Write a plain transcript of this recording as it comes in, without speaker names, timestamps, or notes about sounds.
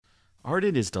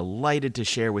Arden is delighted to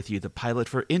share with you the pilot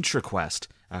for IntraQuest,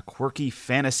 a quirky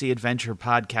fantasy adventure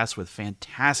podcast with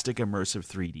fantastic immersive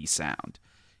 3D sound.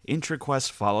 IntraQuest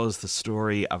follows the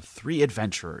story of three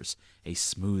adventurers, a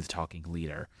smooth-talking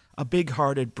leader, a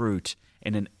big-hearted brute,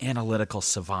 and an analytical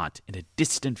savant in a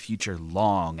distant future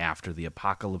long after the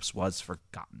apocalypse was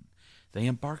forgotten. They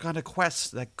embark on a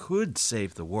quest that could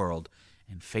save the world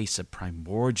and face a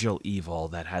primordial evil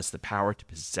that has the power to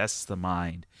possess the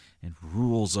mind and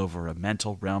rules over a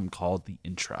mental realm called the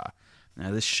Intra.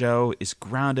 Now, this show is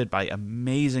grounded by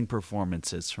amazing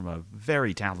performances from a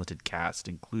very talented cast,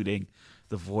 including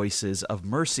the voices of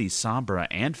Mercy, Sombra,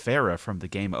 and Farah from the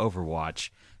game Overwatch,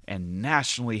 and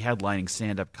nationally headlining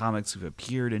stand-up comics who've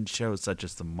appeared in shows such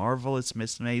as The Marvelous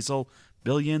Miss Maisel,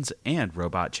 Billions, and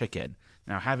Robot Chicken.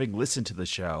 Now, having listened to the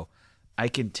show, I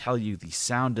can tell you the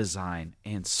sound design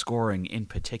and scoring in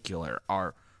particular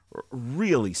are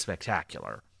really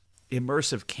spectacular.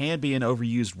 Immersive can be an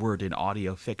overused word in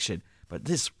audio fiction, but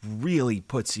this really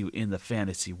puts you in the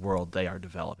fantasy world they are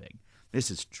developing. This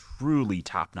is truly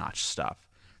top-notch stuff.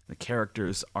 The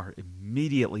characters are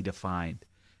immediately defined,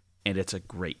 and it's a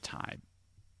great time.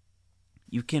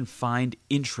 You can find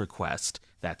IntraQuest,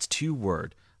 that's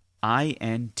two-word,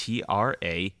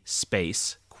 INTRA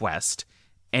space Quest,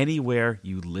 anywhere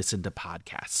you listen to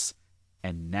podcasts.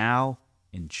 And now,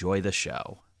 enjoy the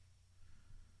show.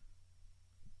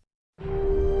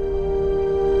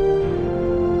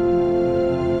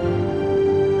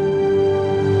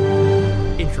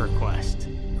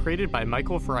 IntraQuest, created by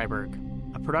Michael Freiberg,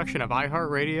 a production of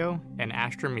iHeartRadio and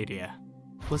Astra Media.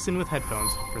 Listen with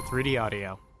headphones for 3D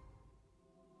audio.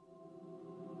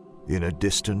 In a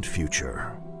distant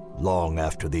future, long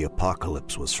after the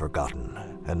apocalypse was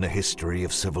forgotten and the history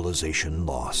of civilization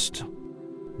lost,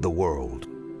 the world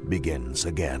begins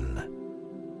again.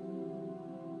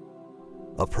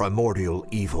 A primordial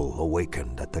evil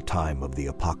awakened at the time of the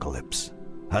apocalypse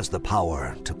has the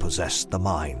power to possess the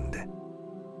mind.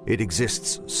 It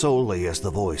exists solely as the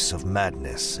voice of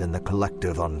madness in the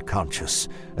collective unconscious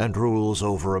and rules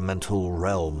over a mental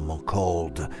realm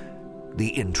called the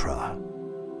Intra.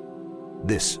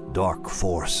 This dark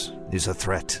force is a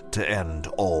threat to end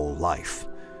all life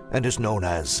and is known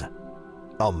as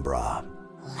Umbra.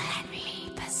 Let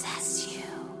me possess you.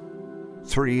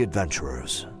 Three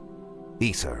adventurers.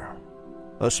 Ether,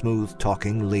 a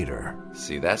smooth-talking leader.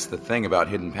 See, that's the thing about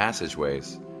hidden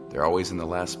passageways. They're always in the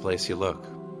last place you look.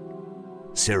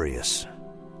 Sirius,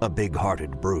 a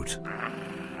big-hearted brute.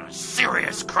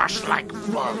 Sirius crushed like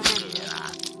bugs.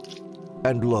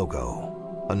 And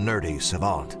Logo, a nerdy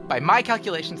savant. By my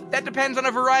calculations, that depends on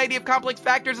a variety of complex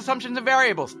factors, assumptions, and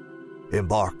variables.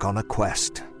 Embark on a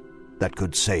quest that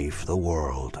could save the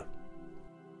world.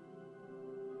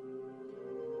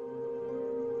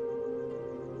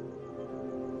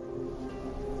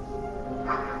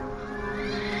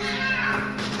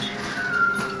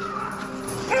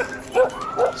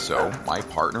 So, my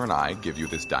partner and I give you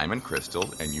this diamond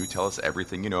crystal, and you tell us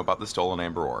everything you know about the stolen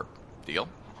Amber Orb. Deal?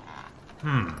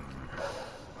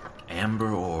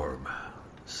 Amber Orb.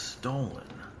 Stolen.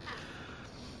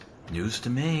 News to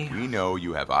me. We know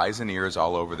you have eyes and ears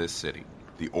all over this city.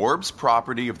 The orb's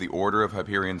property of the Order of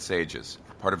Hyperion Sages,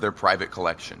 part of their private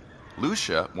collection.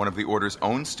 Lucia, one of the Order's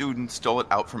own students, stole it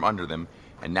out from under them,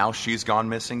 and now she's gone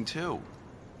missing too.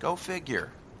 Go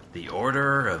figure. The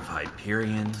Order of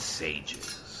Hyperion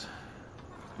Sages.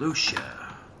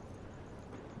 Lucia.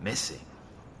 Missing.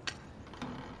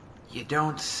 You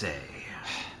don't say.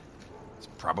 It's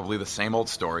probably the same old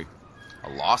story. A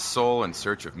lost soul in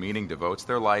search of meaning devotes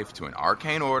their life to an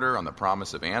arcane order on the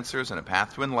promise of answers and a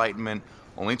path to enlightenment,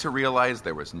 only to realize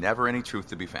there was never any truth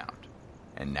to be found.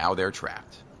 And now they're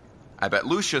trapped. I bet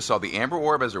Lucia saw the Amber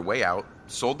Orb as her way out,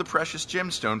 sold the precious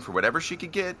gemstone for whatever she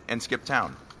could get, and skipped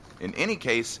town. In any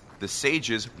case, the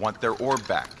Sages want their orb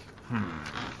back.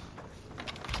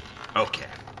 Okay.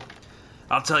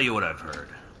 I'll tell you what I've heard.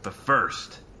 But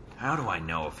first, how do I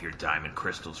know if your diamond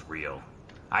crystal's real?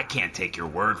 I can't take your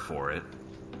word for it.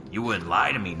 You wouldn't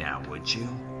lie to me now, would you?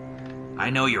 I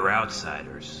know you're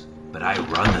outsiders, but I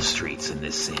run the streets in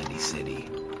this sandy city.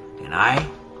 And I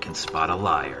can spot a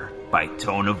liar by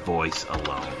tone of voice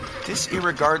alone. This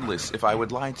irregardless if I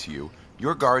would lie to you.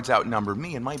 Your guards outnumber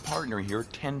me and my partner here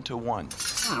 10-1.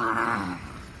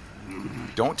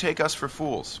 Don't take us for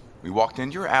fools. We walked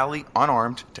into your alley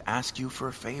unarmed to ask you for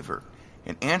a favor.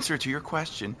 In answer to your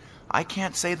question, I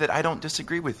can't say that I don't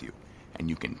disagree with you. And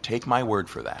you can take my word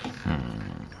for that.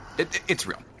 It's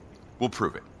real. We'll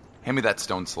prove it. Hand me that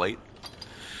stone slate.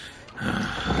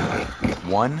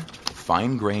 One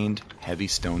fine-grained, heavy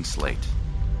stone slate.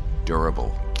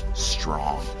 Durable,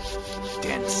 strong,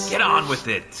 dense. Get on with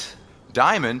it.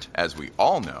 Diamond, as we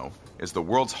all know, is the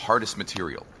world's hardest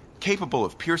material. Capable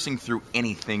of piercing through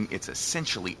anything, it's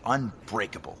essentially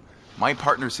unbreakable. My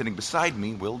partner sitting beside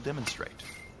me will demonstrate.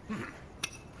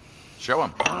 Show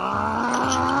him.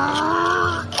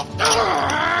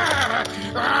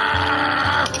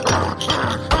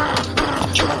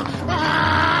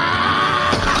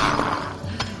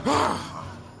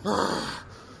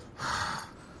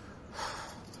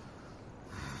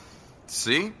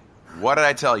 See? What did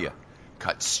I tell you?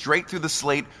 Cut straight through the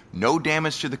slate, no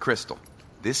damage to the crystal.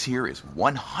 This here is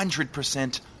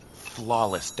 100%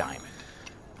 flawless diamond.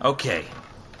 Okay,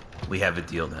 we have a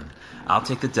deal then. I'll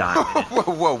take the diamond.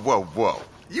 Whoa.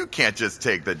 You can't just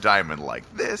take the diamond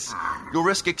like this. You'll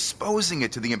risk exposing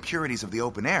it to the impurities of the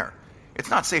open air. It's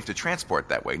not safe to transport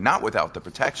that way, not without the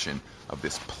protection of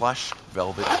this plush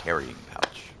velvet carrying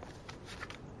pouch.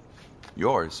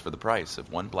 Yours for the price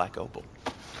of 1 black opal.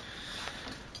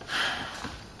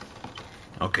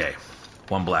 Okay,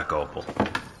 1 black opal.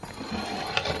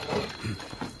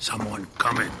 Someone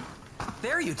coming.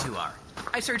 There you two are.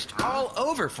 I searched all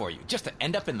over for you just to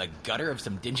end up in the gutter of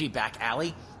some dingy back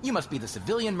alley. You must be the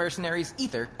civilian mercenaries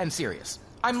Ether and Sirius.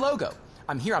 I'm Logo.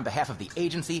 I'm here on behalf of the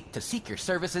agency to seek your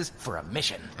services for a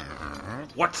mission.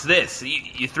 What's this?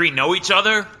 You three know each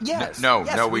other? Yes. No,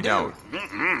 we do. don't.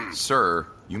 Sir,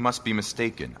 you must be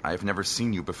mistaken. I have never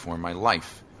seen you before in my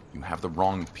life. You have the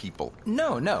wrong people.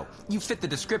 No. You fit the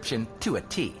description to a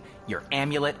T. Your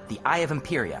amulet, the Eye of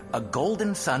Imperia, a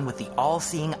golden sun with the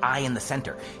all-seeing eye in the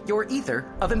center. Your Ether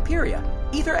of Imperia,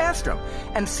 Ether Astrum.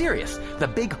 And Sirius, the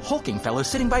big hulking fellow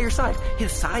sitting by your side.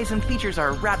 His size and features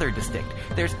are rather distinct.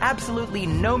 There's absolutely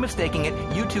no mistaking it.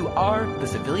 You two are the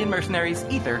civilian mercenaries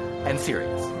Ether and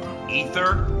Sirius.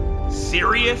 Ether?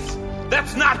 Sirius?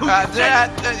 That's not who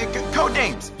Code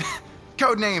names.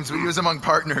 Code names we use among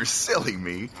partners. Silly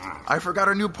me. I forgot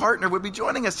our new partner would be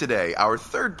joining us today. Our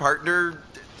third partner...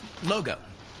 Logo.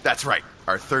 That's right.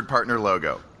 Our third partner,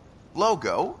 Logo.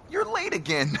 Logo, you're late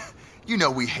again. You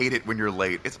know we hate it when you're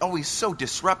late. It's always so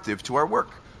disruptive to our work.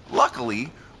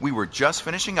 Luckily, we were just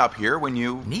finishing up here when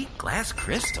you... Neat glass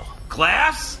crystal.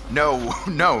 Glass? No,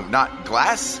 not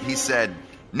glass. He said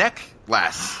neck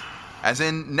glass. As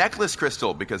in necklace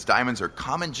crystal, because diamonds are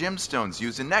common gemstones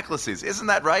used in necklaces. Isn't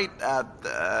that right?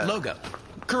 Logo.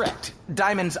 Correct.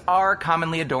 Diamonds are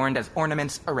commonly adorned as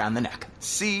ornaments around the neck.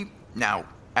 See, now,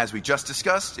 as we just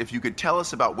discussed, if you could tell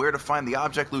us about where to find the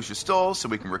object Lucia stole so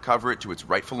we can recover it to its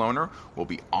rightful owner, we'll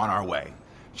be on our way.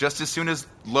 Just as soon as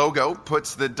Logo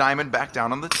puts the diamond back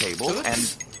down on the table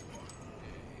and...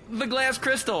 The glass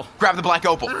crystal. Grab the black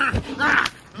opal.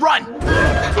 Run!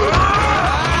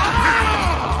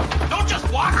 Don't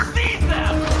just walk, seize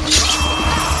them!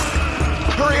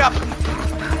 Hurry up!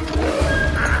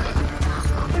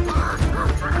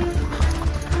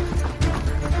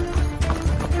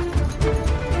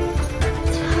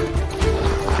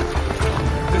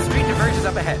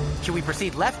 Up ahead. Should we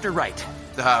proceed left or right?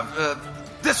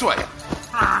 This way.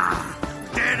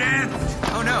 Dead end.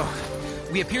 Oh no.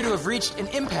 We appear to have reached an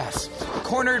impasse,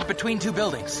 cornered between two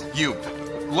buildings. You.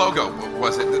 Logo,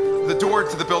 was it? The door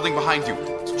to the building behind you.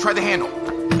 Try the handle.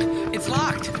 It's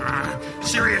locked.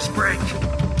 Serious break.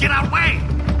 Get out way.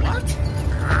 What?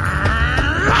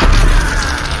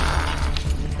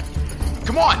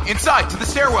 Come on, inside, to the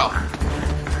stairwell.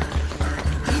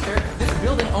 Ether, this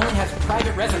building only has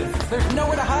private residences. There's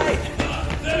nowhere to hide.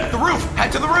 The roof!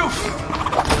 Head to the roof!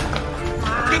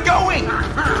 Get going!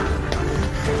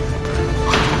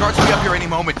 Guards will be up here any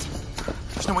moment.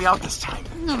 There's no way out this time.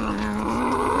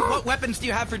 What weapons do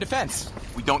you have for defense?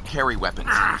 We don't carry weapons.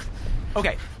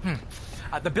 Okay.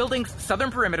 The building's southern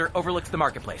perimeter overlooks the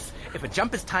marketplace. If a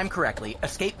jump is timed correctly,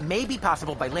 escape may be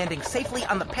possible by landing safely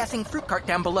on the passing fruit cart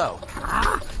down below.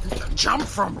 Jump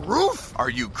from roof? Are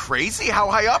you crazy? How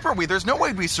high up are we? There's no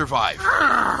way we survive.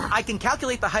 I can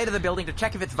calculate the height of the building to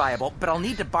check if it's viable, but I'll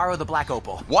need to borrow the black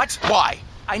opal. What? Why?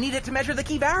 I need it to measure the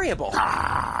key variable.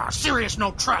 Serious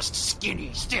no trust,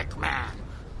 skinny stick man.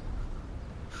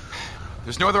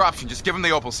 There's no other option. Just give him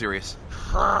the opal, Sirius.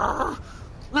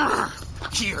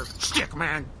 Here, stick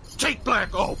man. Take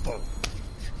black opal.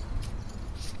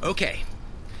 Okay.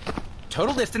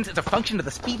 Total distance is a function of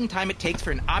the speed and time it takes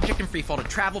for an object in freefall to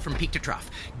travel from peak to trough.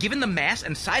 Given the mass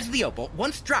and size of the opal,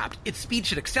 once dropped, its speed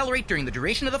should accelerate during the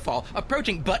duration of the fall,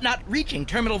 approaching but not reaching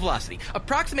terminal velocity,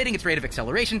 approximating its rate of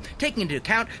acceleration, taking into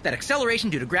account that acceleration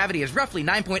due to gravity is roughly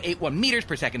 9.81 meters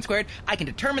per second squared. I can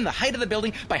determine the height of the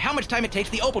building by how much time it takes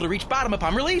the opal to reach bottom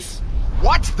upon release.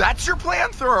 What? That's your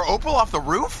plan? Throw our opal off the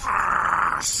roof?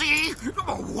 See?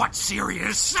 What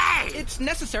Sirius say? It's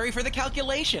necessary for the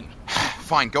calculation.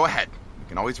 Fine, go ahead. We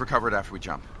can always recover it after we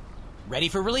jump. Ready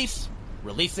for release?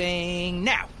 Releasing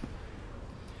now.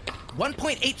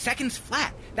 1.8 seconds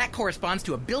flat. That corresponds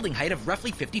to a building height of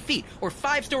roughly 50 feet, or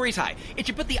 5 stories high. It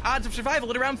should put the odds of survival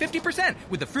at around 50%,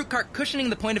 with the fruit cart cushioning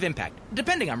the point of impact,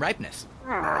 depending on ripeness.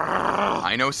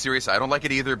 I know, Sirius, I don't like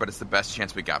it either, but it's the best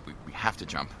chance we got. We have to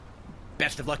jump.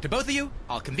 Best of luck to both of you.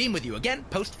 I'll convene with you again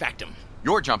post-factum.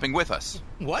 You're jumping with us.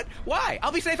 What? Why?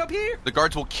 I'll be safe up here. The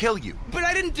guards will kill you. But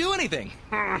I didn't do anything.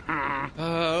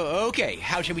 Okay.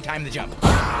 How should we time the jump?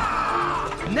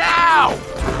 Now!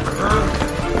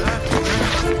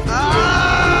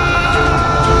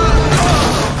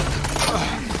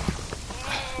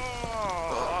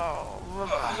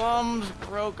 Plums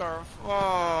broke our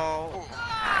fall.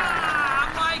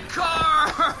 My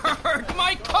cart!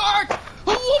 My cart!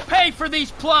 Who will pay for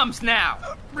these plums now?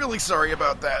 Really sorry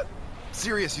about that.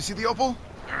 Sirius, you see the opal?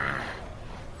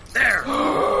 There!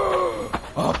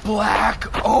 A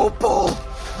black opal!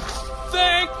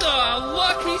 Thank the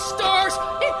lucky stars!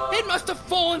 It must have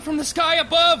fallen from the sky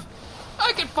above.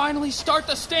 I can finally start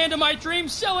the stand of my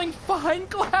dreams selling fine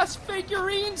glass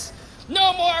figurines.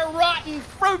 No more rotten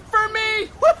fruit for me!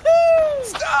 Woohoo!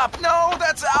 Stop! No,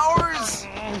 that's ours!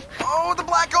 Oh, the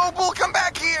black opal, come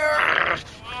back here!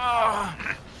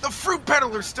 The fruit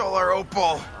peddler stole our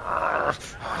opal.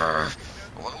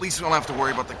 Well, at least we don't have to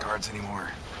worry about the guards anymore.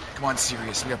 Come on,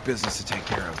 Sirius, we have business to take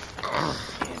care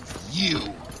of. And you,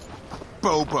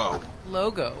 Bobo.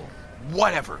 Logo.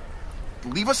 Whatever.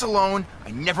 Leave us alone.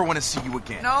 I never want to see you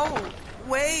again. No,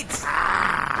 wait.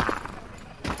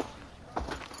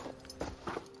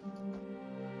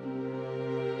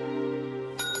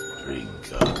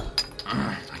 Drink up.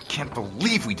 I can't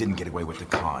believe we didn't get away with the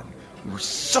con. We were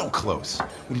so close.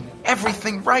 We did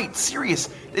everything right. Serious.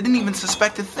 They didn't even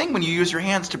suspect a thing when you use your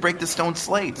hands to break the stone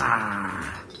slate.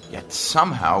 Yet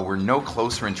somehow we're no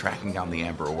closer in tracking down the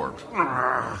Amber Orb.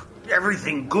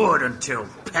 Everything good until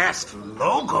past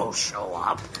logos show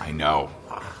up. I know.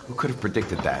 Who could have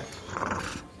predicted that?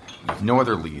 We have no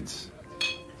other leads.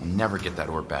 We'll never get that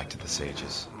orb back to the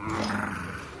sages.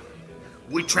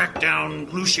 We tracked down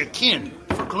Lucia Kin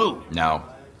for clue. No,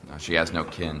 she has no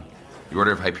kin. The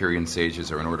Order of Hyperion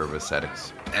Sages are an order of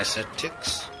ascetics.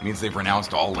 Ascetics? It means they've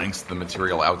renounced all links to the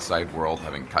material outside world,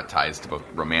 having cut ties to both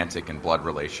romantic and blood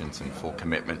relations and full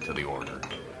commitment to the Order.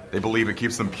 They believe it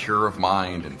keeps them pure of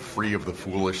mind and free of the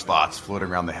foolish thoughts floating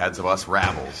around the heads of us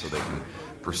rabble, so they can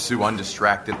pursue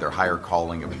undistracted their higher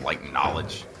calling of enlightened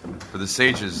knowledge. For the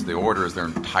sages, the Order is their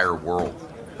entire world.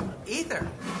 Ether.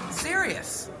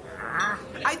 Sirius.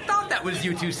 I thought that was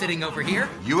you two sitting over here.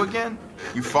 You again?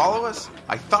 You follow us?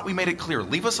 I thought we made it clear.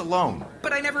 Leave us alone.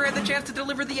 But I never had the chance to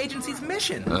deliver the agency's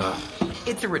mission. Ugh.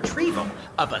 It's a retrieval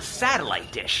of a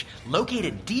satellite dish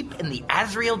located deep in the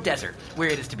Azrael Desert, where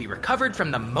it is to be recovered from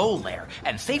the mole lair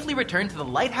and safely returned to the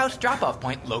lighthouse drop-off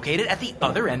point located at the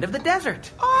other end of the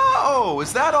desert. Oh,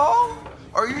 is that all?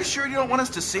 Are you sure you don't want us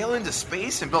to sail into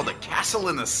space and build a castle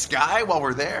in the sky while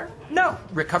we're there? No,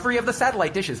 recovery of the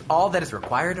satellite dish is all that is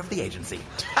required of the agency.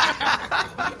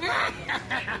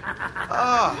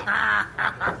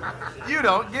 You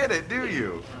don't get it, do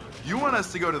you? You want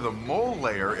us to go to the mole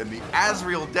lair in the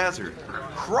Azrael Desert.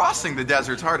 Crossing the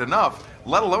desert's hard enough,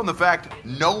 let alone the fact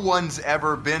no one's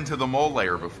ever been to the mole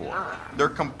lair before. They're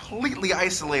completely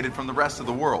isolated from the rest of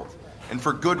the world, and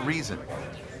for good reason.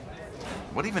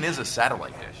 What even is a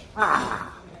satellite dish?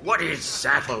 What is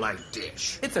satellite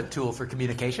dish? It's a tool for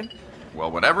communication.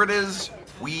 Well, whatever it is,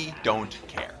 we don't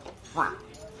care.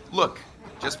 Look,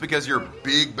 just because your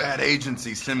big bad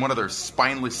agency sent one of their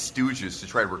spineless stooges to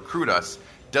try to recruit us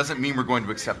doesn't mean we're going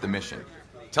to accept the mission.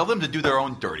 Tell them to do their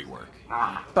own dirty work.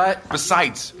 But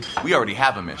Besides, we already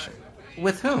have a mission.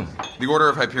 with whom? The Order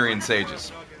of Hyperion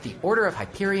Sages. The Order of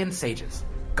Hyperion Sages,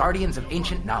 guardians of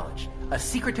ancient knowledge, a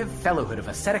secretive fellowhood of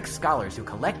ascetic scholars who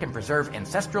collect and preserve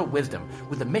ancestral wisdom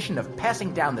with the mission of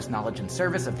passing down this knowledge in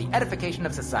service of the edification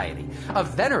of society, a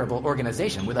venerable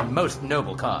organization with a most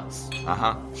noble cause.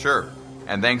 Sure.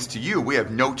 And thanks to you, we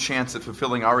have no chance at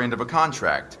fulfilling our end of a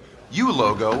contract. You,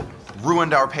 Logo,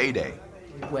 ruined our payday.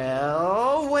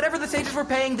 Well, whatever the sages were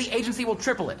paying, the agency will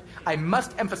triple it. I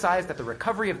must emphasize that the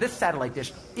recovery of this satellite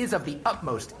dish is of the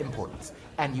utmost importance,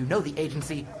 and you know the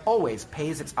agency always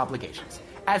pays its obligations.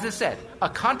 As is said, a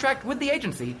contract with the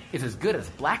agency is as good as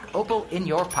black opal in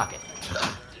your pocket.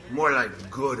 More like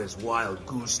good as wild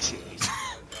goose cheese.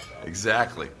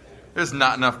 Exactly. There's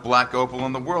not enough black opal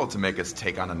in the world to make us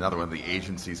take on another one of the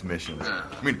agency's missions.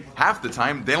 I mean, half the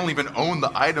time, they don't even own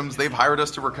the items they've hired us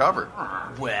to recover.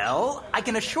 Well, I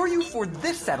can assure you for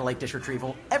this satellite dish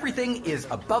retrieval, everything is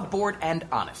above board and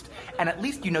honest. And at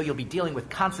least you know you'll be dealing with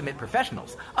consummate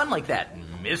professionals, unlike that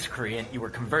miscreant you were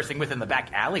conversing with in the back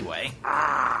alleyway.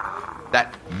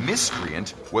 That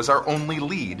miscreant was our only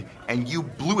lead, and you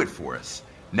blew it for us.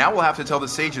 Now we'll have to tell the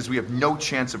sages we have no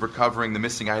chance of recovering the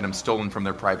missing items stolen from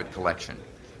their private collection.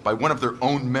 By one of their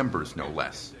own members, no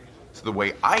less. So the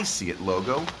way I see it,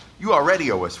 Logo, you already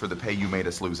owe us for the pay you made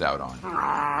us lose out on.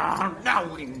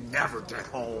 Now we never get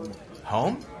home.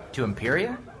 Home? To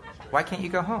Imperia? Why can't you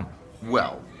go home?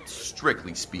 Well,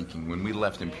 strictly speaking, when we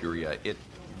left Imperia, it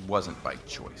wasn't by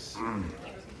choice.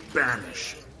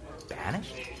 Banish.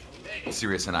 Banish?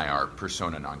 Sirius and I are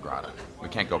persona non grata. We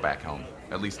can't go back home.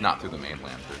 At least not through the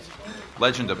mainland. There's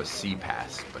legend of a sea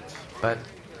pass, But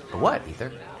what,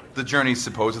 Ether? The journey's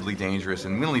supposedly dangerous,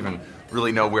 and we don't even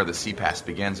really know where the sea pass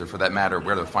begins, or for that matter,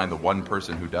 where to find the one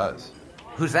person who does.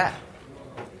 Who's that?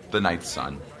 The Night's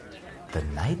Sun. The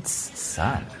Night's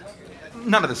Sun?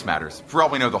 None of this matters. For all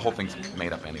we know, the whole thing's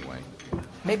made up anyway.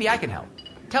 Maybe I can help.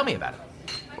 Tell me about it.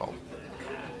 Well,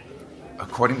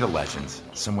 according to legends,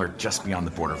 somewhere just beyond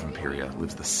the border of Imperia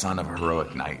lives the son of a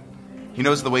heroic knight. He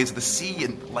knows the ways of the sea,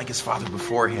 and like his father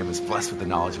before him, is blessed with the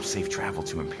knowledge of safe travel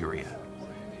to Imperia.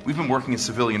 We've been working as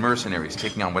civilian mercenaries,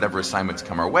 taking on whatever assignments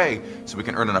come our way, so we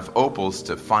can earn enough opals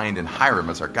to find and hire him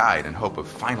as our guide in hope of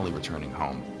finally returning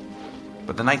home.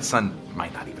 But the Night's Sun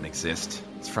might not even exist.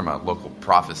 It's from a local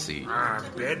prophecy.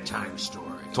 Bedtime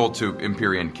story. Told to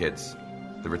Empyrean kids.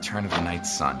 The return of the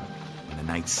Night's Sun. When the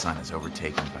Night's Sun is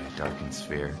overtaken by a darkened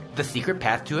sphere. The secret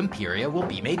path to Imperia will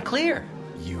be made clear.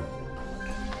 You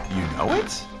know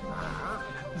it?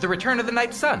 The return of the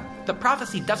Night's Sun. The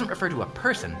prophecy doesn't refer to a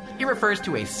person. It refers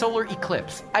to a solar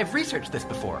eclipse. I've researched this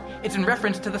before. It's in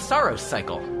reference to the Saros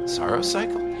cycle. Saros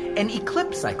cycle? An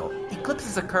eclipse cycle.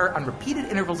 Eclipses occur on repeated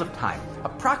intervals of time,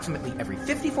 approximately every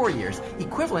 54 years,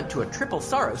 equivalent to a triple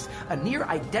Saros. A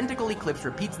near-identical eclipse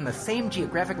repeats in the same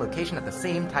geographic location at the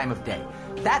same time of day.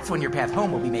 That's when your path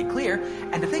home will be made clear.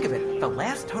 And to think of it, the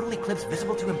last total eclipse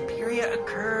visible to Imperia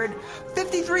occurred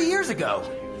 53 years ago.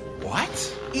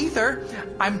 What? Ether,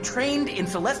 I'm trained in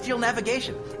celestial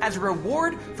navigation. As a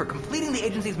reward for completing the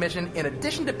agency's mission, in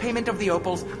addition to payment of the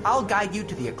opals, I'll guide you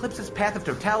to the eclipse's path of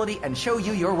totality and show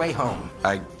you your way home.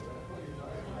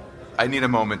 I need a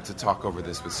moment to talk over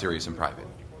this with Sirius in private.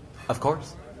 Of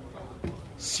course.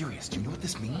 Sirius, do you know what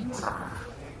this means?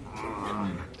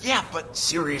 Yeah, but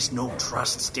Sirius no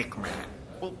trust Stickman.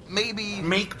 Well, maybe...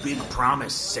 Make big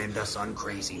promise, send us on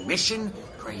crazy mission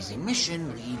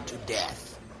lead to death.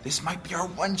 This might be our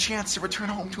one chance to return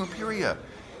home to Imperia.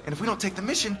 And if we don't take the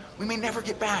mission, we may never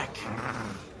get back.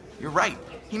 You're right.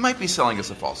 He might be selling us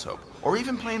a false hope, or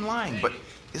even plain lying, but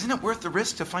isn't it worth the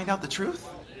risk to find out the truth?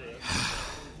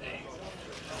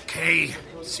 Okay,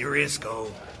 Sirius,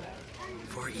 go.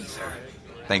 For Ether.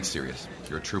 Thanks, Sirius.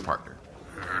 You're a true partner.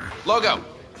 Logo!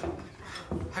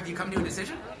 Have you come to a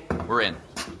decision? We're in.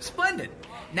 Splendid.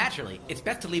 Naturally, it's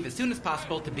best to leave as soon as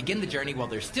possible to begin the journey while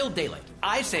there's still daylight.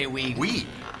 I say we... We?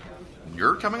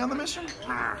 You're coming on the mission?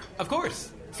 Of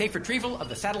course. Safe retrieval of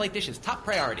the satellite dish is top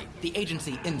priority. The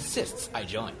agency insists I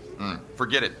join.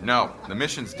 Forget it. No, the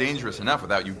mission's dangerous enough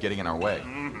without you getting in our way.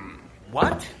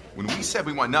 What? When we said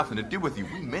we want nothing to do with you,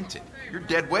 we meant it. You're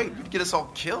dead weight. You'd get us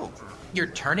all killed. You're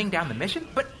turning down the mission?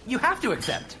 But you have to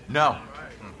accept. No,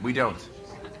 we don't.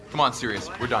 Come on, Sirius.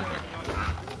 We're done here.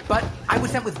 But I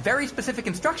was sent with very specific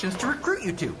instructions to recruit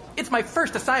you two. It's my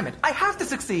first assignment. I have to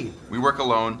succeed. We work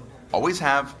alone. Always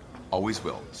have. Always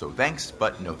will. So thanks,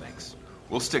 but no thanks.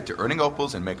 We'll stick to earning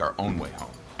opals and make our own way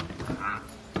home.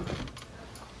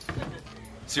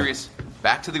 Sirius,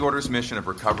 back to the Order's mission of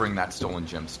recovering that stolen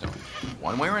gemstone.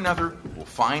 One way or another, we'll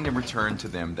find and return to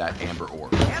them that amber ore.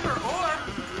 Amber ore?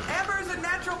 Amber is a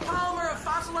natural polymer of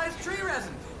fossilized tree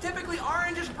resin, typically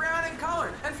orangish-brown in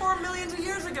color, and formed millions of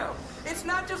years ago. It's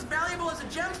not just valuable as a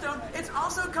gemstone, it's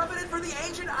also coveted for the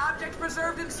ancient objects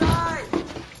preserved inside.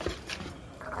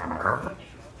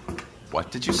 What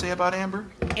did you say about amber?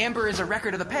 Amber is a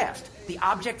record of the past. The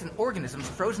objects and organisms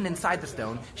frozen inside the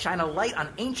stone shine a light on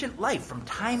ancient life from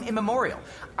time immemorial.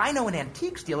 I know an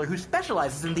antiques dealer who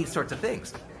specializes in these sorts of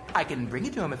things. I can bring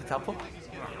you to him if it's helpful.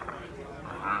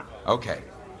 Okay.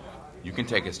 You can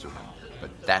take us to him, but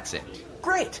that's it.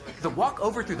 Great! The walk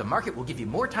over through the market will give you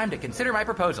more time to consider my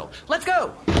proposal. Let's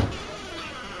go!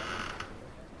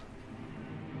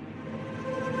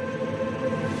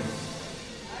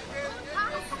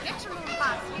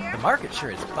 The market sure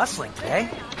is bustling today.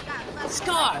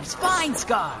 Scarves, fine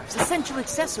scarves, essential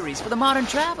accessories for the modern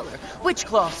traveler. Which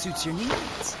cloth suits your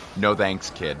needs? No thanks,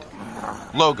 kid.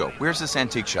 Logo, where's this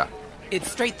antique shop?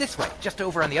 It's straight this way, just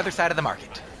over on the other side of the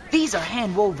market. These are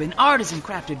hand-woven,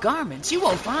 artisan-crafted garments. You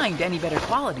won't find any better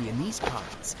quality in these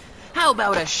parts. How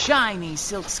about a shiny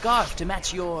silk scarf to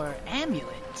match your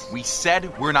amulet? We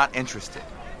said we're not interested.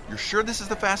 You're sure this is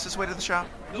the fastest way to the shop?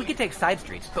 We could take side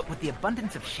streets, but with the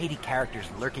abundance of shady characters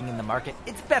lurking in the market,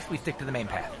 it's best we stick to the main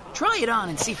path. Try it on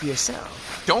and see for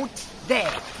yourself. Don't.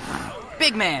 There.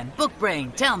 Big man,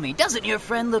 Bookbrain, tell me, doesn't your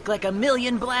friend look like a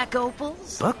million black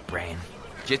opals? Bookbrain?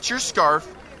 Get your scarf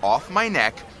off my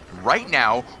neck right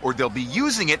now, or they'll be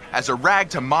using it as a rag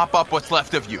to mop up what's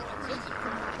left of you.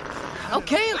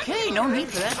 Okay, no need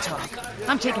for that talk.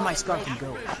 I'm taking my scarf and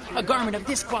going. A garment of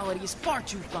this quality is far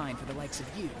too fine for the likes of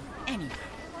you, anyway.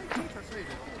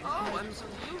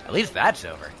 At least that's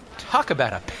over. Talk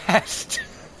about a pest.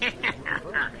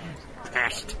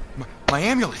 Pest. My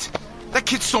amulet! That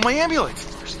kid stole my amulet!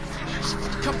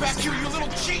 Come back here, you little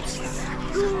cheat!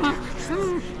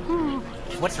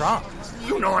 What's wrong?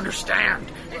 You don't understand.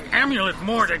 Amulet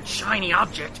more than shiny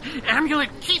object. Amulet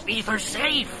keep Ether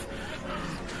safe.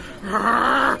 We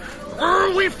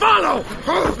follow!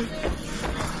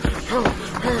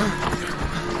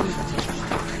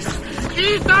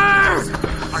 Ether!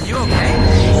 Are you okay?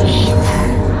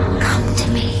 Ether, come to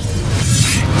me.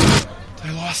 I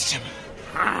lost him.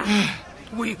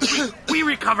 We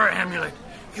recover amulet.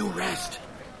 You rest.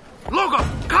 Logo,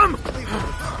 come!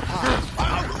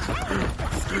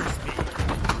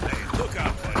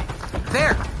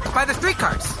 There, by the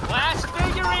streetcars. Glass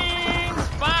figurines!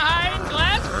 Behind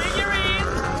glass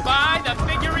figurines! Buy the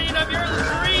figurine of your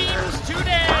dreams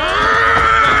today!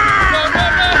 No,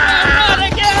 not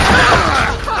again!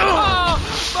 Oh,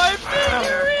 my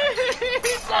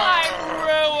figurines! I'm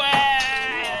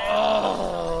ruined!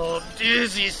 Oh,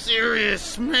 dizzy,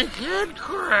 serious, make head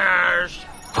crash.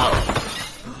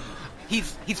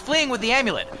 He's fleeing with the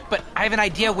amulet, but I have an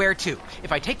idea where to.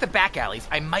 If I take the back alleys,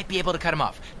 I might be able to cut him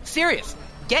off. Sirius,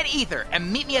 get Ether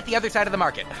and meet me at the other side of the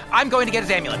market. I'm going to get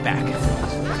his amulet back.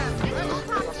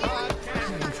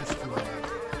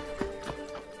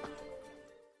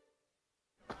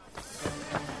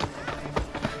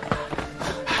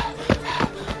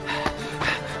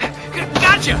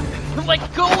 Gotcha!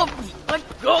 Let go of me!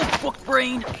 Let go,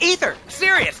 Bookbrain! Ether!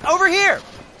 Sirius! Over here!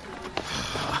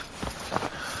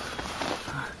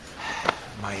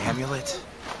 My amulet?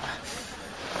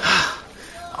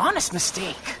 Honest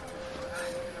mistake.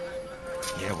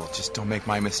 Yeah, well, just don't make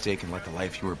my mistake and let the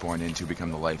life you were born into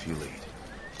become the life you lead.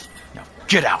 Now,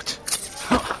 get out!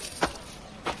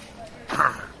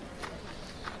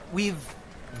 We've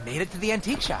made it to the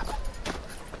antique shop.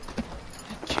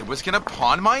 Kid was gonna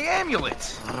pawn my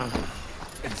amulet!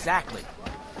 Exactly.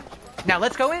 Now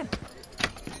let's go in.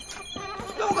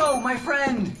 Logo, my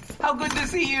friend! How good to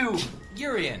see you!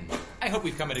 Urian, I hope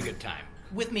we've come at a good time.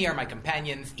 With me are my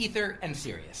companions, Ether and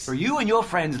Sirius. For you and your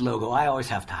friends, Logo, I always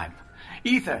have time.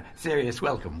 Ether, Sirius,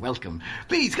 welcome.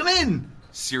 Please, come in!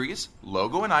 Sirius,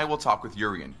 Logo and I will talk with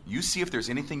Urian. You see if there's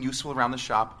anything useful around the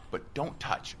shop, but don't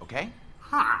touch, okay?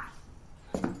 Ah,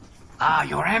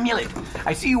 your amulet.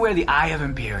 I see you wear the Eye of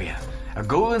Imperia. A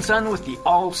golden sun with the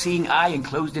all-seeing eye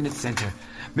enclosed in its center.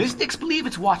 Mystics believe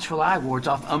its watchful eye wards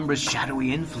off Umbra's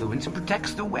shadowy influence and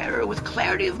protects the wearer with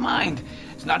clarity of mind.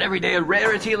 It's not every day a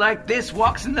rarity like this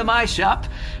walks into my shop.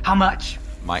 How much?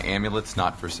 My amulet's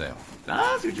not for sale.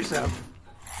 Ah, suit yourself.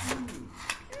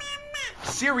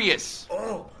 Sirius!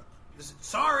 Oh,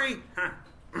 sorry.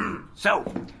 So,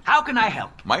 how can I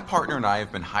help? My partner and I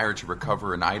have been hired to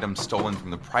recover an item stolen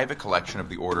from the private collection of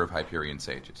the Order of Hyperion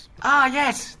Sages. Ah,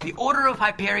 yes, the Order of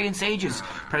Hyperion Sages,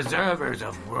 preservers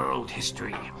of world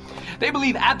history. They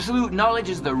believe absolute knowledge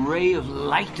is the ray of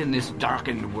light in this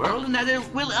darkened world and that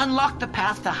it will unlock the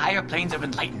path to higher planes of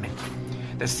enlightenment.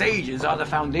 The sages are the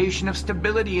foundation of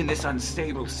stability in this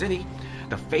unstable city.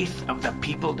 The faith of the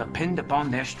people depend upon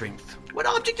their strength. What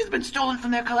object has been stolen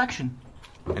from their collection?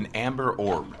 An amber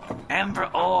orb. Amber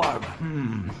orb.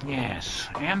 Yes.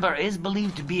 Amber is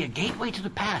believed to be a gateway to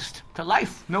the past, to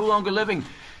life no longer living.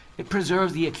 It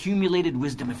preserves the accumulated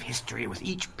wisdom of history, with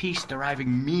each piece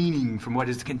deriving meaning from what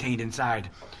is contained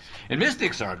inside. In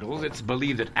mystic circles, it's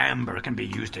believed that amber can be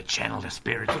used to channel the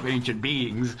spirits of ancient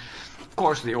beings. Of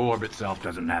course, the orb itself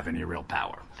doesn't have any real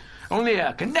power. Only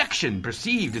a connection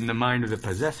perceived in the mind of the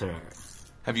possessor.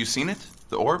 Have you seen it?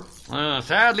 The orb?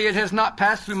 Sadly, it has not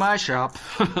passed through my shop.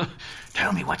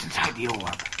 Tell me what's inside the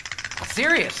orb.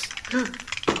 Sirius!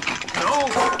 No,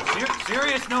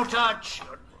 Sirius, no touch.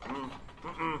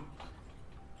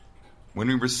 When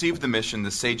we received the mission,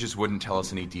 the sages wouldn't tell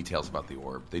us any details about the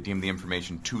orb. They deemed the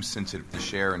information too sensitive to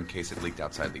share in case it leaked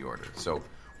outside the Order. So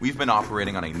we've been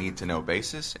operating on a need-to-know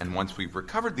basis, and once we've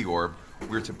recovered the orb,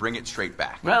 we're to bring it straight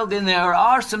back. Well, then there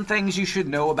are some things you should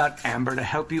know about amber to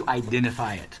help you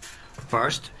identify it.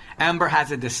 First, amber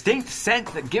has a distinct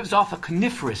scent that gives off a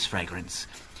coniferous fragrance.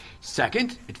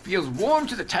 Second, it feels warm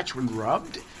to the touch when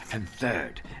rubbed. And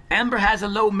third, amber has a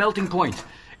low melting point.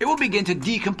 It will begin to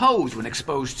decompose when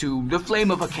exposed to the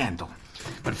flame of a candle.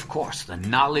 But of course, the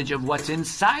knowledge of what's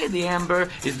inside the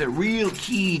amber is the real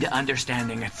key to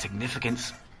understanding its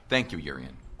significance. Thank you,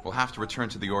 Urian. We'll have to return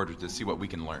to the Order to see what we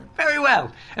can learn. Very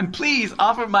well. And please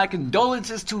offer my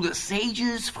condolences to the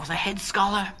sages for the head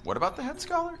scholar. What about the head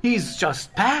scholar? He's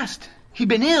just passed. He'd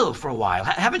been ill for a while.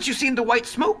 Haven't you seen the white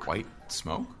smoke? White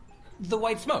smoke? The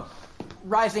white smoke,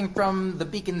 rising from the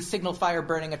beacon's signal fire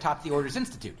burning atop the Order's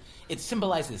Institute. It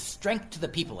symbolizes strength to the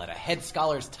people at a head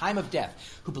scholar's time of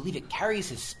death, who believe it carries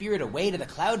his spirit away to the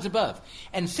clouds above,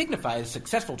 and signifies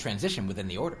successful transition within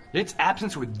the Order. Its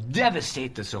absence would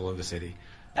devastate the soul of the city.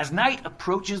 As night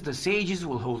approaches, the sages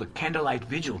will hold a candlelight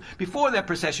vigil before their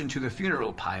procession to the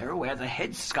funeral pyre, where the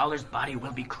head scholar's body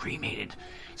will be cremated,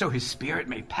 so his spirit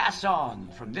may pass on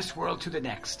from this world to the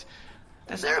next.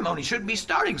 The ceremony should be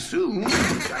starting soon.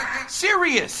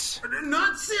 Sirius!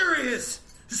 Not Sirius!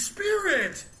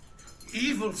 Spirit!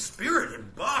 Evil spirit in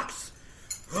box.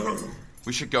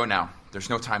 We should go now. There's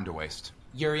no time to waste.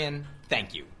 Urian,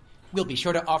 thank you. We'll be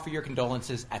sure to offer your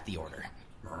condolences at the Order.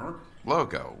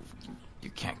 Logo, you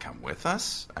can't come with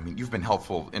us. I mean, you've been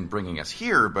helpful in bringing us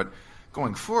here, but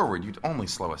going forward, you'd only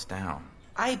slow us down.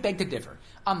 I beg to differ.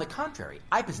 On the contrary,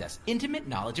 I possess intimate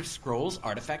knowledge of scrolls,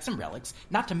 artifacts, and relics.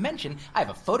 Not to mention, I have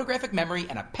a photographic memory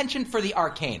and a penchant for the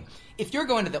arcane. If you're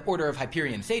going to the Order of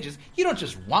Hyperion Sages, you don't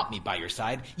just want me by your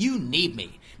side, you need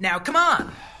me. Now, come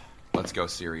on! Let's go,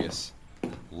 Sirius.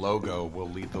 Logo will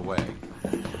lead the way.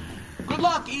 Good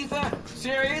luck, Ether,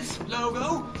 Sirius,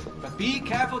 Logo. But be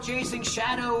careful chasing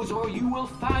shadows, or you will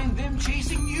find them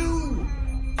chasing you.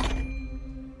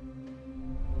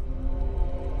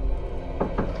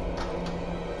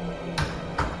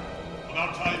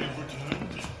 About time you've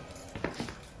returned.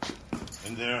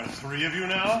 And there are 3 of you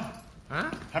now?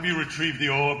 Huh? Have you retrieved the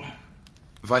orb?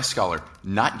 Vice Scholar,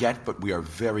 not yet, but we are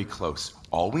very close.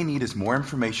 All we need is more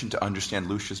information to understand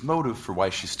Lucia's motive for why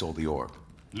she stole the orb.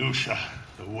 Lucia,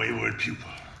 the wayward pupil.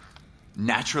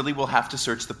 Naturally, we'll have to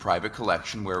search the private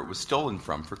collection where it was stolen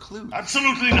from for clues.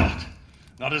 Absolutely not.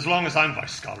 Not as long as I'm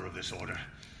Vice Scholar of this order.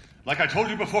 Like I told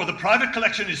you before, the private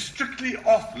collection is strictly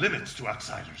off limits to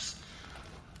outsiders.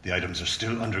 The items are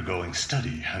still undergoing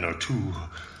study and are too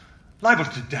liable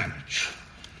to damage.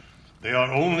 They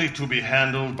are only to be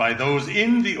handled by those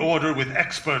in the Order with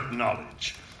expert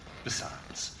knowledge.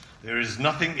 Besides, there is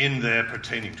nothing in there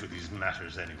pertaining to these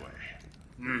matters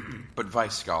anyway. But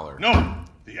Vice Scholar... No!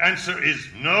 The answer is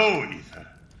no, Ether.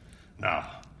 Now,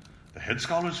 the head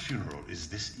scholar's funeral is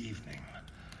this evening.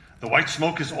 The white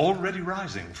smoke is already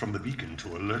rising from the beacon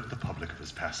to alert the public of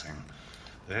his passing.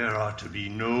 There are to be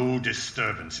no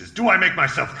disturbances. Do I make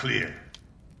myself clear?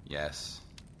 Yes.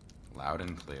 Loud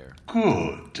and clear.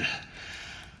 Good.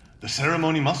 The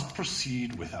ceremony must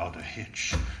proceed without a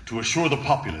hitch to assure the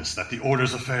populace that the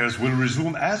Order's affairs will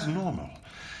resume as normal,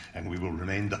 and we will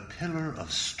remain the pillar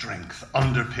of strength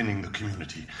underpinning the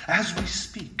community. As we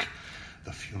speak,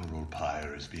 the funeral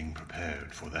pyre is being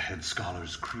prepared for the head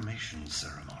scholar's cremation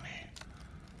ceremony.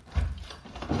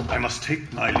 I must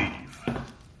take my leave.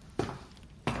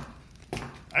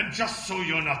 And just so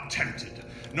you're not tempted,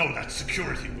 know that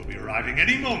security will be arriving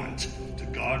any moment to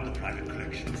guard the private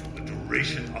collection for the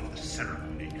duration of the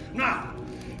ceremony. Now,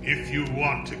 if you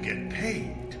want to get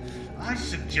paid, I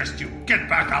suggest you get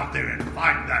back out there and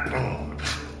find that orb.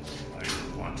 I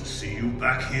don't want to see you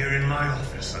back here in my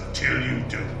office until you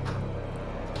do.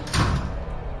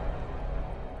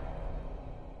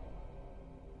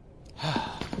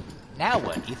 Now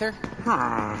what, Ether?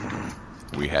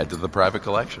 We head to the private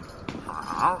collection.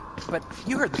 But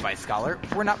you heard the Vice Scholar.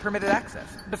 We're not permitted access.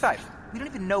 Besides, we don't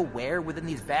even know where within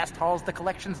these vast halls the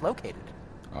collection's located.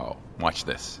 Oh, watch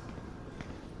this.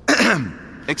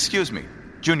 Excuse me,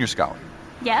 Junior Scholar.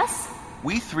 Yes?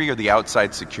 We 3 are the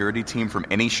outside security team from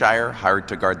any shire hired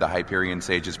to guard the Hyperion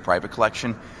Sage's private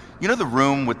collection. You know the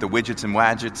room with the widgets and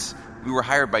wadgets? We were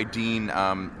hired by Dean,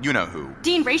 you-know-who.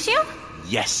 Dean Ratio?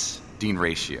 Yes, Dean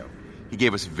Ratio. He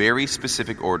gave us very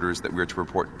specific orders that we were to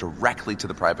report directly to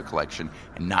the private collection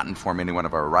and not inform anyone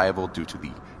of our arrival due to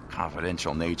the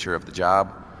confidential nature of the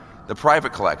job. The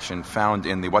private collection, found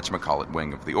in the whatchamacallit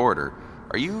wing of the Order.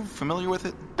 Are you familiar with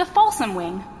it? The Folsom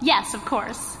Wing. Yes, of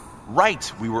course.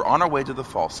 Right, we were on our way to the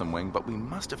Folsom Wing, but we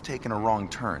must have taken a wrong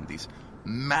turn. These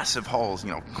massive halls,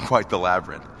 quite the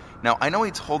labyrinth. Now, I know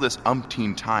he told us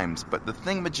umpteen times, but the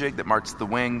thingamajig that marks the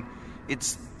wing,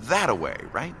 it's that away,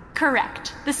 right?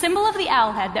 Correct. The symbol of the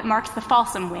owlhead that marks the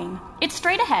Folsom Wing. It's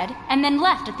straight ahead and then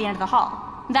left at the end of the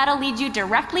hall. That'll lead you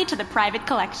directly to the private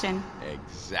collection.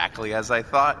 Exactly as I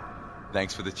thought.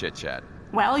 Thanks for the chit-chat.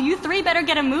 Well, you three better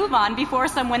get a move on before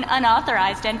someone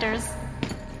unauthorized enters.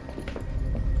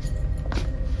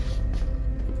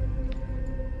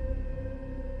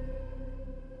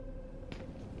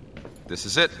 This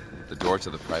is it. The door to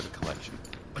the private collection.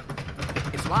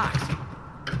 It's locked.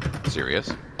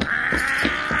 Serious?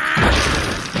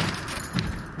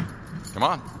 Come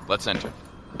on, let's enter.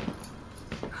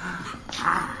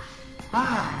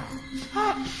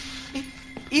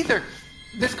 Ether,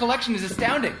 this collection is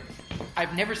astounding.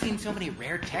 I've never seen so many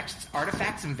rare texts,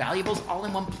 artifacts, and valuables all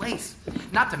in one place.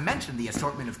 Not to mention the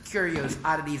assortment of curios,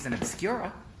 oddities, and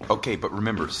obscura. Okay, but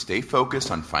remember, stay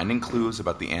focused on finding clues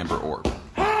about the Amber Orb.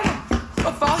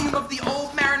 A volume of the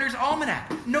Old Mariner's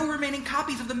Almanac. No remaining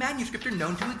copies of the manuscript are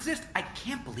known to exist. I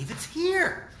can't believe it's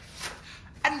here.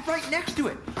 And right next to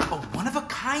it, a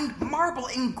one-of-a-kind marble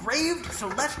engraved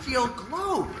celestial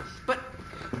globe. But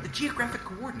the geographic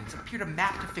coordinates appear to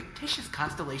map to fictitious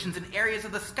constellations in areas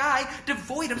of the sky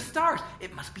devoid of stars.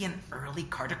 It must be an early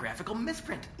cartographical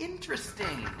misprint.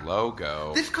 Interesting.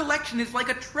 Logo. This collection is like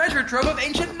a treasure trove of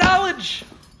ancient knowledge.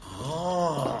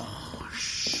 Oh,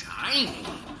 shiny.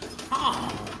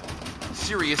 Oh.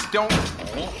 Sirius, don't...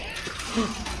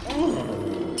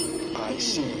 I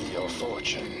see your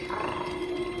fortune.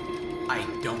 I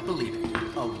don't believe it.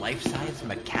 A life-size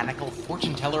mechanical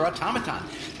fortune-teller automaton.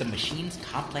 The machine's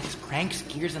complex cranks,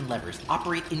 gears, and levers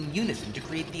operate in unison to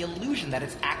create the illusion that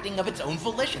it's acting of its own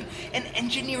volition. An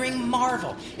engineering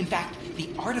marvel. In fact, the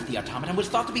art of the automaton was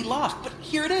thought to be lost, but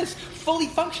here it is, fully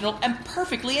functional and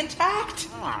perfectly intact.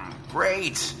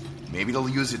 Great. Maybe it'll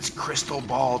use its crystal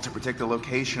ball to predict the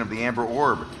location of the Amber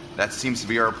Orb. That seems to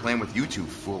be our plan with you two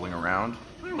fooling around.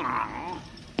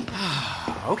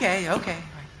 Okay.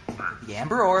 The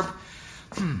Amber Orb.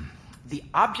 The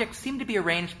objects seem to be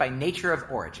arranged by nature of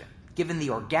origin. Given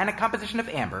the organic composition of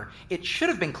amber, it should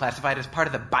have been classified as part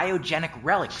of the biogenic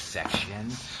relics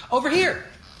section. Over here!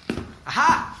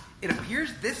 Aha! It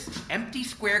appears this empty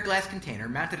square glass container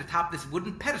mounted atop this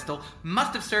wooden pedestal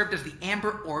must have served as the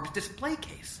Amber Orb's display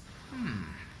case.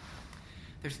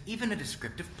 There's even a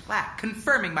descriptive plaque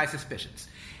confirming my suspicions.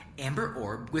 Amber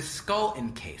Orb with skull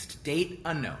encased. Date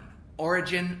unknown.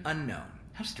 Origin unknown.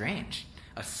 How strange.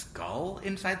 A skull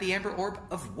inside the Amber Orb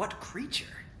of what creature?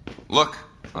 Look,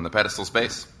 on the pedestal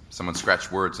space. Someone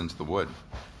scratched words into the wood.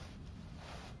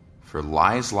 For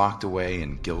lies locked away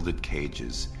in gilded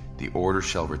cages, the order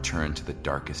shall return to the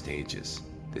darkest ages.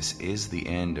 This is the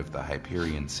end of the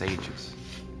Hyperion sages.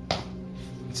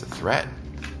 It's a threat,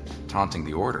 taunting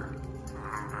the order.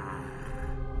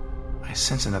 I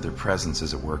sense another presence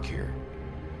is at work here.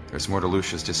 There's more to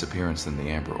Lucia's disappearance than the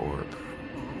Amber Orb.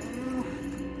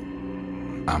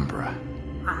 Umbra.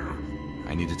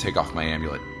 I need to take off my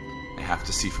amulet. I have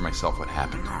to see for myself what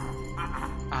happened.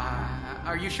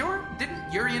 Are you sure?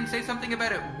 Didn't Urian say something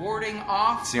about it warding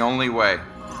off? It's the only way.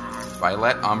 If I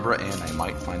let Umbra in, I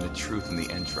might find the truth in the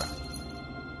Entra.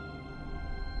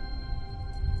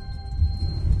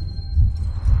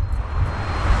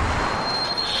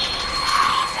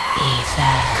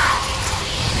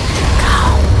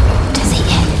 Come to the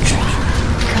Entra.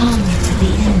 Come to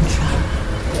the Entra.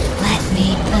 Let me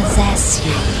possess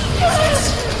you.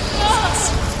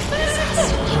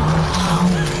 Your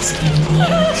home is in the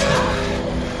Entra.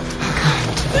 Come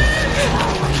to the Entra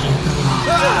where you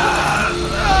belong.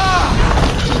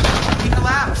 He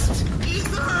collapsed.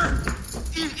 Ether!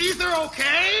 Ether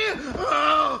okay?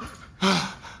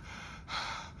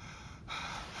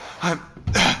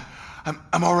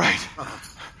 I'm all right.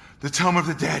 The Tome of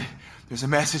the Dead. There's a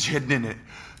message hidden in it.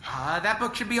 That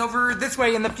book should be over this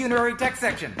way in the funerary text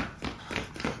section.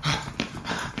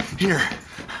 Here.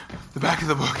 The back of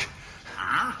the book.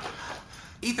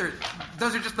 Ether,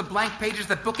 those are just the blank pages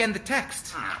that bookend the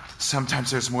text. Sometimes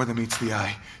there's more than meets the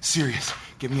eye. Sirius,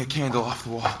 give me a candle off the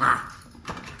wall.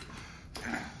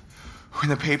 When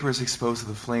the paper is exposed to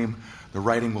the flame, the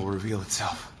writing will reveal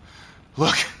itself.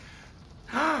 Look.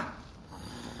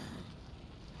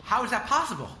 How is that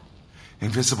possible?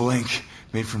 Invisible ink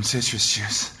made from citrus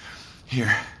juice.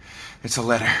 Here, it's a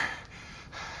letter.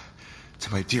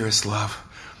 To my dearest love,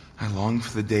 I long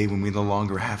for the day when we no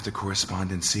longer have to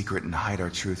correspond in secret and hide our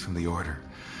truth from the Order.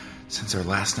 Since our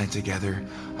last night together,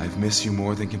 I've missed you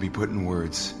more than can be put in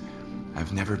words.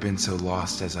 I've never been so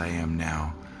lost as I am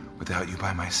now, without you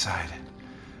by my side.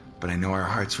 but I know our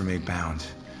hearts were made bound.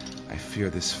 I fear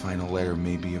this final letter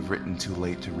may be written too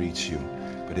late to reach you,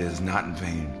 but it is not in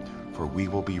vain, for we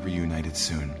will be reunited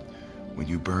soon. When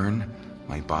you burn,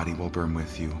 my body will burn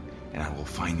with you, and I will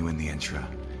find you in the Intra.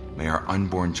 May our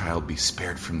unborn child be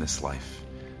spared from this life.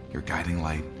 Your guiding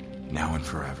light, now and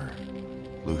forever.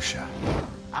 Lucia.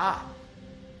 Ah,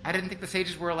 I didn't think the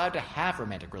sages were allowed to have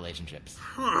romantic relationships.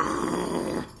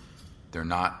 They're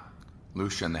not.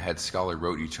 Lucia and the head scholar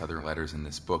wrote each other letters in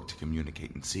this book to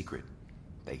communicate in secret.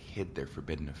 They hid their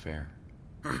forbidden affair.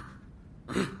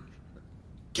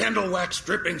 Candle wax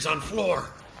drippings on floor.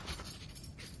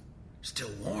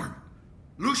 Still warm.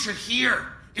 Lucia here,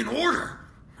 in order.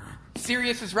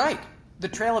 Sirius is right. The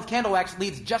trail of candle wax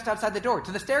leads just outside the door,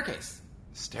 to the staircase.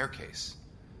 Staircase?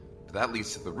 But that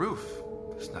leads to the roof.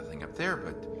 There's nothing up there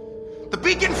but... the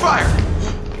beacon fire!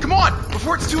 Come on,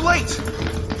 before it's too late!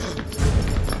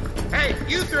 Hey,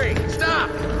 you three, stop!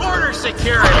 Order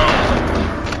security!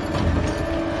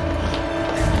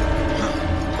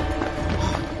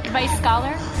 Vice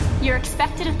Scholar, you're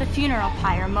expected at the funeral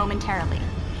pyre momentarily.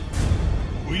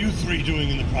 What are you three doing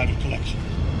in the private collection?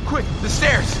 Quick, the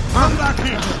stairs! Come back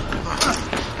here!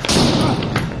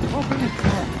 Open it!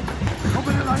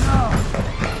 Open it right now!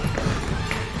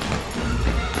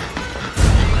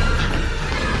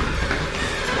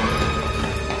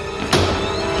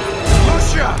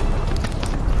 Lucia!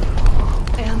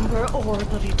 Amber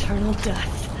orb of eternal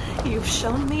death. You've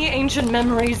shown me ancient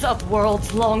memories of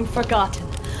worlds long forgotten.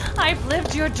 I've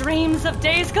lived your dreams of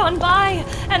days gone by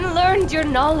and learned your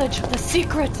knowledge of the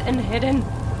secret and hidden.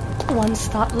 Once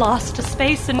thought lost to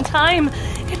space and time,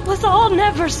 it was all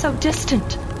never so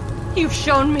distant. You've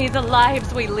shown me the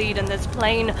lives we lead in this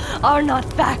plane are not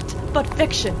fact, but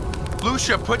fiction.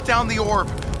 Lucia, put down the orb.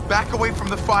 Back away from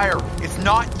the fire. It's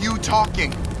not you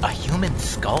talking. A human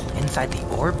skull inside the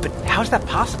orb? But how's that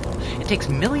possible? It takes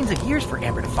millions of years for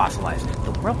amber to fossilize.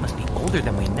 The world must be older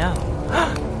than we know.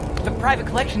 The private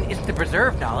collection isn't to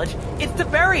preserve knowledge, it's to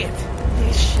bury it.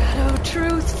 These shadow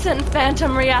truths and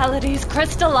phantom realities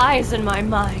crystallize in my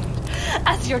mind.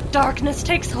 As your darkness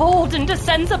takes hold and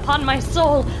descends upon my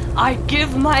soul, I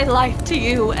give my life to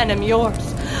you and am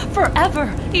yours,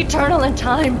 forever, eternal in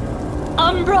time.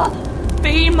 Umbra,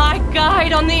 be my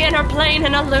guide on the inner plane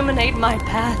and illuminate my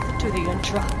path to the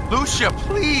Intra. Lucia,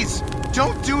 please,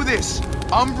 don't do this.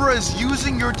 Umbra is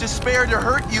using your despair to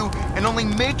hurt you and only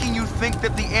making you think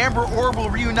that the Amber Orb will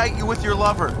reunite you with your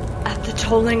lover. At the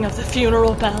tolling of the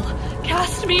funeral bell,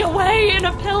 cast me away in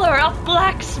a pillar of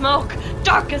black smoke,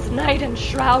 dark as night, and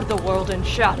shroud the world in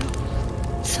shadow.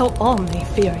 So all may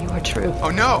fear your truth. Oh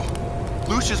no!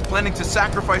 Lucia's planning to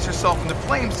sacrifice herself in the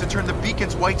flames to turn the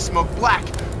beacon's white smoke black,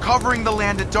 covering the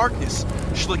land in darkness.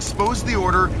 She'll expose the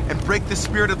Order and break the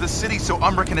spirit of the city so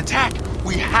Umbra can attack.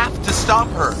 We have to stop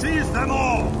her. Seize them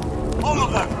all! All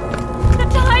of them! The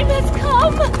time has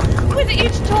come! With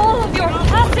each toll of your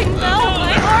passing bell,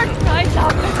 my heart cries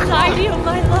out beside you,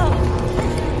 my love.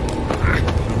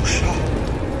 Lucia.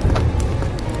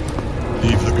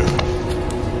 Leave the girl.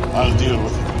 I'll deal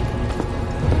with her.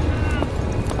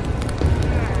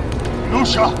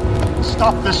 Lucia,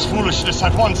 stop this foolishness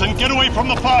at once and get away from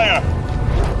the fire!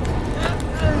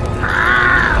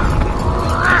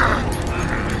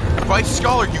 Vice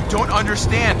Scholar, you don't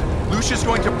understand. Lucia's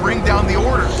going to bring down the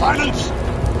Order. Silence!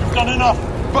 You've done enough!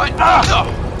 But...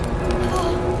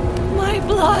 My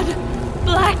blood,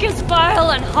 black as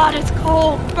bile and hot as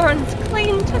coal, burns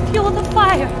clean to fuel the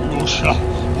fire. Lucia,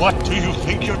 what do you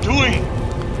think you're doing?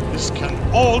 This can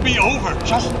all be over.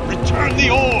 Just return the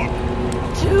orb.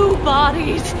 Two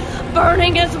bodies,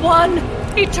 burning as one,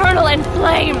 eternal in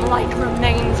flame, light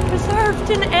remains preserved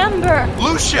in amber.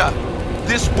 Lucia,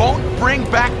 this won't bring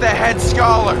back the head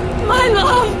scholar. My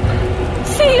love,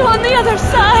 see you on the other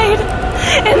side.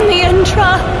 In the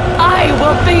Intra, I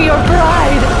will be your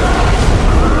bride.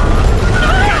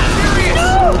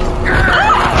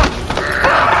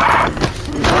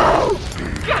 No!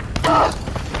 Get up!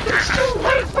 It's too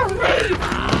late for me!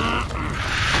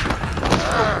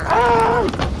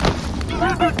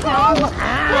 Let me go!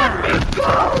 Let me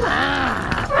go!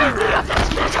 Bring me up this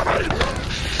misery!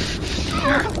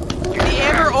 The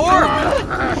Amber Orb!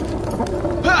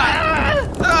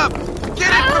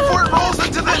 Get it before it rolls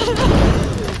into the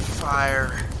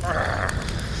fire.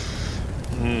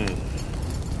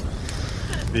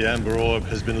 The Amber Orb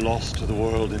has been lost to the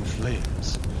world in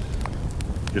flames.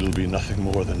 It'll be nothing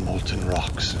more than molten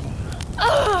rock soon.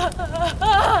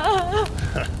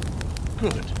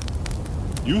 Good.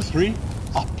 You three,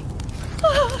 up.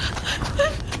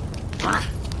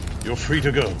 You're free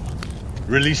to go.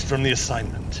 Released from the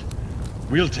assignment.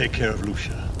 We'll take care of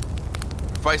Lucia.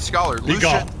 Vice Scholar, Be Lucia...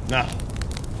 gone, now.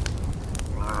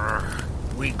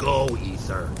 We go,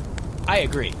 Ether. I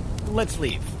agree. Let's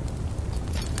leave.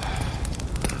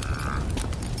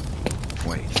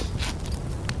 Wait.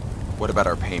 What about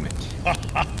our payment?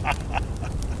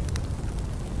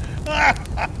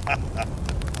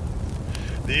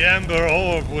 The Amber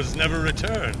Orb was never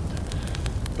returned,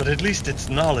 but at least its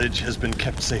knowledge has been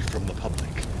kept safe from the public.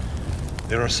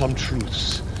 There are some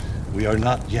truths we are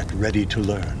not yet ready to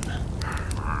learn.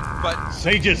 But...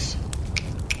 Sages!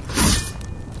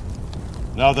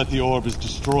 Now that the orb is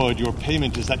destroyed, your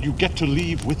payment is that you get to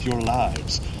leave with your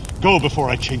lives. Go before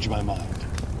I change my mind.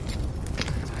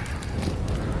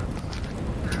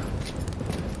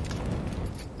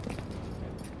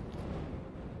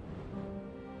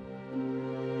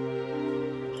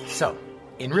 So,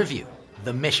 in review,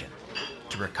 the mission: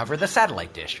 to recover the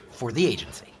satellite dish for the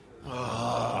agency.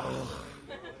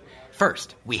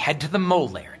 First, we head to the mole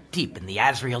lair deep in the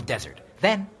Azrael Desert.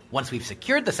 Then, once we've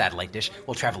secured the satellite dish,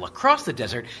 we'll travel across the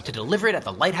desert to deliver it at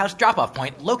the lighthouse drop-off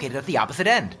point located at the opposite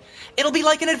end. It'll be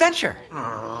like an adventure.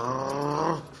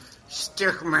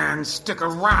 Stickman, stick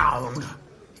around.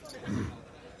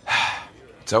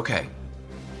 It's okay.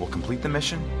 We'll complete the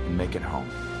mission and make it home.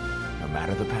 No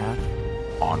matter the path,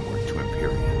 onward to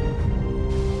Imperium.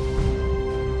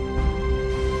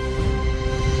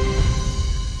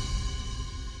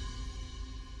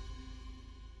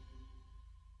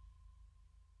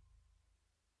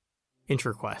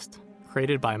 IntraQuest,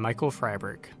 created by Michael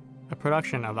Freiberg, a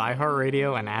production of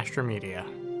iHeartRadio and Astra Media.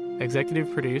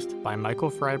 Executive produced by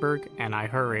Michael Freiberg and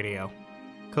iHeartRadio.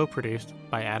 Co-produced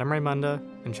by Adam Raimunda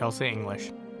and Chelsea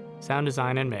English. Sound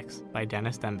design and mix by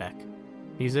Dennis Dembeck.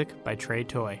 Music by Trey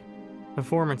Toy.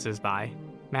 Performances by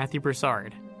Matthew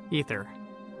Broussard, Ether,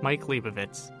 Mike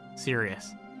Leibovitz,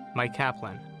 Sirius, Mike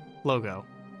Kaplan, Logo,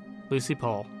 Lucy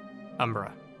Pohl,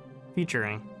 Umbra.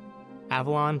 Featuring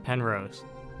Avalon Penrose,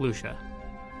 Lucia,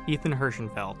 Ethan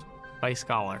Hirschenfeld, Vice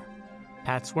Scholar,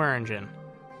 Pat Swearingen,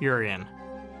 Urian,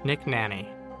 Nick Nanny,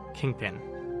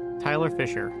 Kingpin, Tyler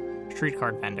Fisher, Street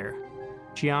Card Vendor,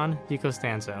 Gian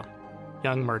DiCostanzo,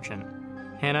 Young Merchant,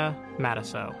 Hannah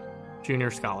Matasso, Junior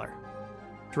Scholar.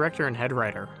 Director and head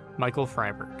writer, Michael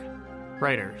Freiberg.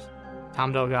 Writers,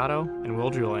 Tom Delgado and Will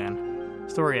Julian.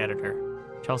 Story editor,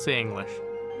 Chelsea English.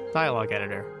 Dialogue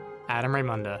editor, Adam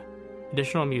Raimunda.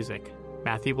 Additional music,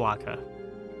 Matthew Blaka.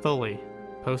 Foley,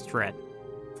 Post Red.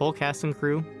 Full cast and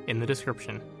crew in the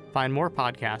description. Find more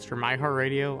podcasts from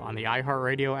iHeartRadio on the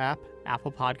iHeartRadio app,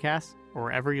 Apple Podcasts, or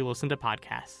wherever you listen to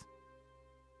podcasts.